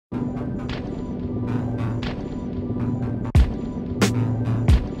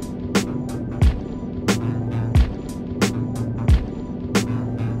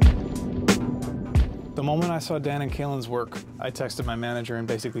The moment I saw Dan and Calen's work, I texted my manager and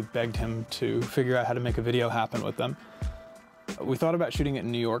basically begged him to figure out how to make a video happen with them. We thought about shooting it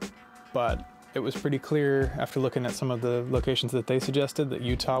in New York, but it was pretty clear after looking at some of the locations that they suggested that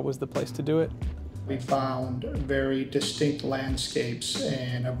Utah was the place to do it. We found very distinct landscapes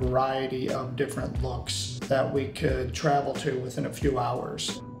and a variety of different looks that we could travel to within a few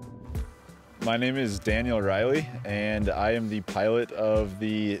hours. My name is Daniel Riley, and I am the pilot of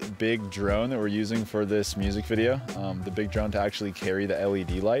the big drone that we're using for this music video. The big drone to actually carry the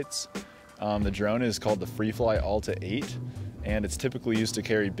LED lights. The drone is called the Freefly Alta 8, and it's typically used to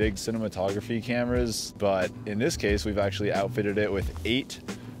carry big cinematography cameras, but in this case, we've actually outfitted it with 8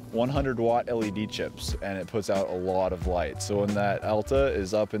 100-watt LED chips, and it puts out a lot of light. So when that Alta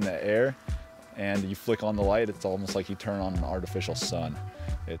is up in the air and you flick on the light, it's almost like you turn on an artificial sun.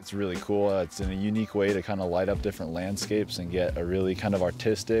 It's really cool. It's in a unique way to kind of light up different landscapes and get a really kind of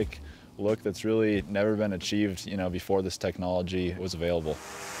artistic look that's really never been achieved, you know, before this technology was available.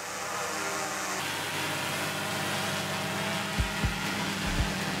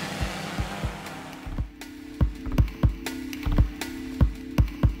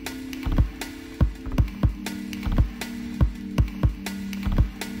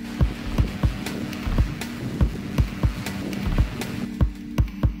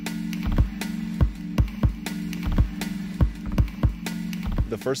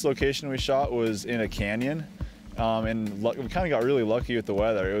 The first location we shot was in a canyon, and we kind of got really lucky with the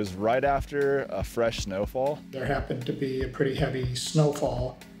weather. It was right after a fresh snowfall. There happened to be a pretty heavy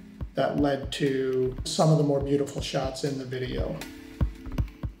snowfall that led to some of the more beautiful shots in the video.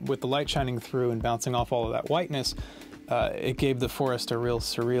 With the light shining through and bouncing off all of that whiteness, it gave the forest a real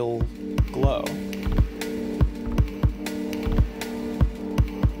surreal glow.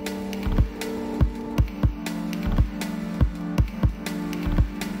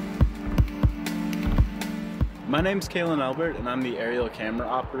 My name's Calen Albert, and I'm the aerial camera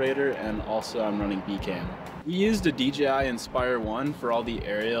operator, and also I'm running B-Cam. We used a DJI Inspire 1 for all the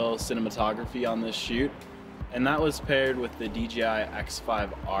aerial cinematography on this shoot, and that was paired with the DJI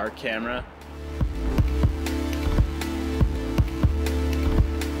X5R camera.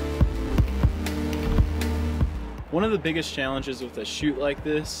 One of the biggest challenges with a shoot like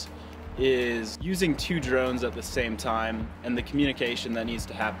this is using 2 drones at the same time and the communication that needs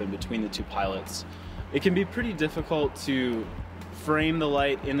to happen between the 2 pilots. It can be pretty difficult to frame the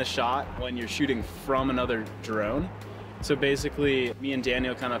light in the shot when you're shooting from another drone. So basically, me and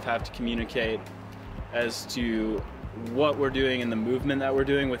Daniel kind of have to communicate as to what we're doing and the movement that we're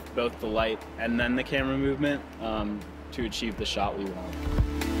doing with both the light and then the camera movement to achieve the shot we want.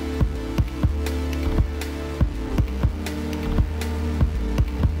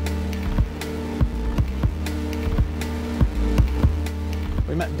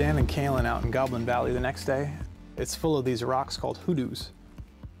 We met Dan and Calen out in Goblin Valley the next day. It's full of these rocks called hoodoos.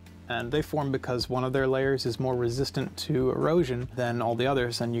 And they form because one of their layers is more resistant to erosion than all the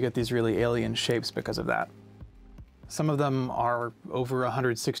others, and you get these really alien shapes because of that. Some of them are over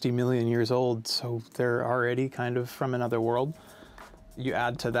 160 million years old, so they're already kind of from another world. You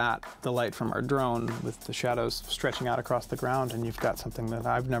add to that the light from our drone with the shadows stretching out across the ground, and you've got something that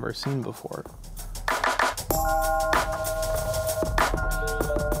I've never seen before.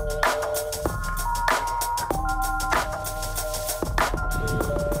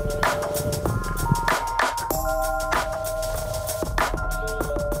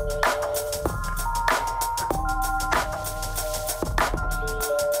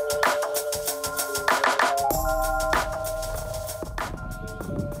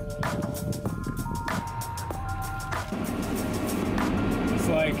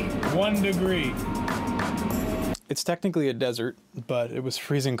 Like 1 degree. It's technically a desert, but it was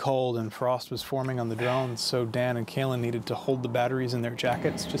freezing cold and frost was forming on the drone, so Dan and Calen needed to hold the batteries in their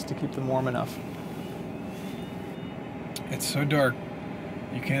jackets just to keep them warm enough. It's so dark,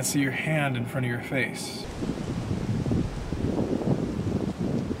 you can't see your hand in front of your face.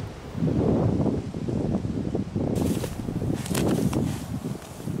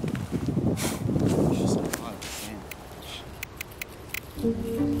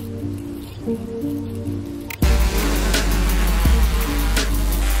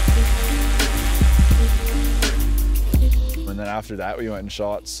 And then after that, we went and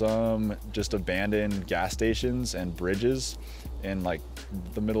shot some just abandoned gas stations and bridges in like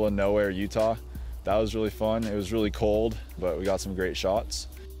the middle of nowhere, Utah. That was really fun. It was really cold, but we got some great shots.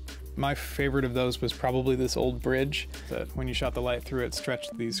 My favorite of those was probably this old bridge that when you shot the light through it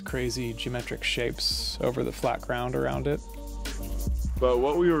stretched these crazy geometric shapes over the flat ground around it. But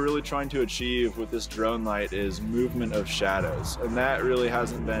what we were really trying to achieve with this drone light is movement of shadows, and that really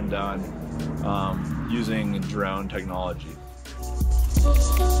hasn't been done using drone technology.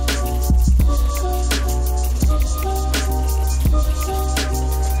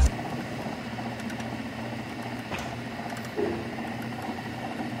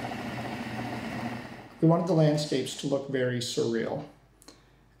 We wanted the landscapes to look very surreal.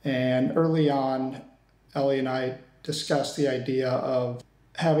 And early on, Ellie and I discussed the idea of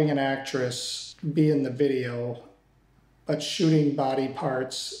having an actress be in the video, but shooting body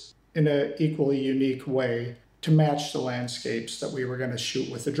parts in an equally unique way to match the landscapes that we were going to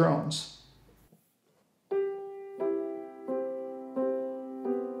shoot with the drones.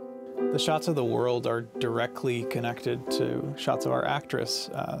 The shots of the world are directly connected to shots of our actress.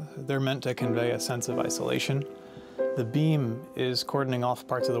 They're meant to convey a sense of isolation. The beam is cordoning off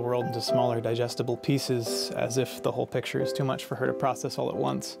parts of the world into smaller, digestible pieces, as if the whole picture is too much for her to process all at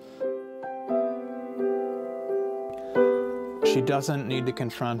once. She doesn't need to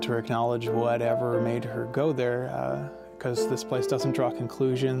confront or acknowledge whatever made her go there, because this place doesn't draw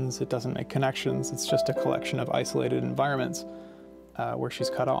conclusions, it doesn't make connections, it's just a collection of isolated environments where she's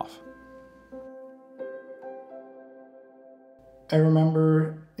cut off. I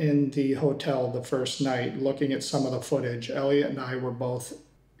remember in the hotel the first night looking at some of the footage. Elliot and I were both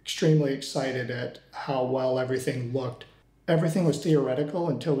extremely excited at how well everything looked. Everything was theoretical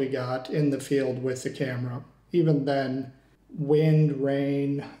until we got in the field with the camera. Even then, wind,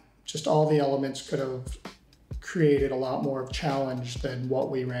 rain, just all the elements could have created a lot more of challenge than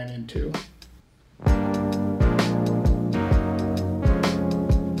what we ran into.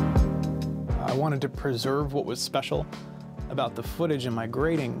 I wanted to preserve what was special about the footage in my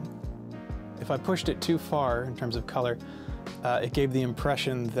grading. If I pushed it too far in terms of color, it gave the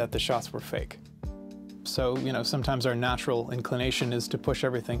impression that the shots were fake. So, sometimes our natural inclination is to push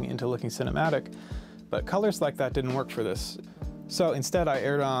everything into looking cinematic, but colors like that didn't work for this. So instead I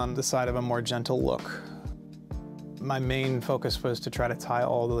erred on the side of a more gentle look. My main focus was to try to tie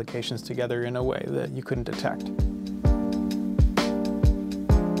all the locations together in a way that you couldn't detect.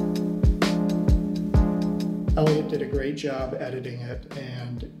 Elliot did a great job editing it,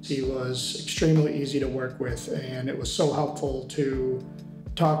 and he was extremely easy to work with, and it was so helpful to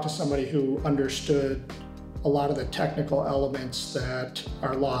talk to somebody who understood a lot of the technical elements that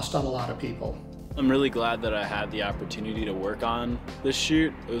are lost on a lot of people. I'm really glad that I had the opportunity to work on this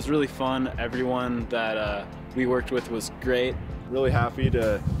shoot. It was really fun. Everyone that we worked with was great. Really happy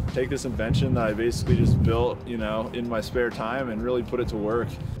to take this invention that I basically just built, in my spare time and really put it to work.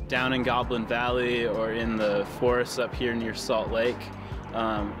 Down in Goblin Valley or in the forests up here near Salt Lake,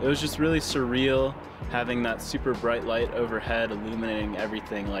 it was just really surreal having that super bright light overhead illuminating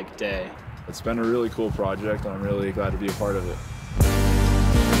everything like day. It's been a really cool project and I'm really glad to be a part of it.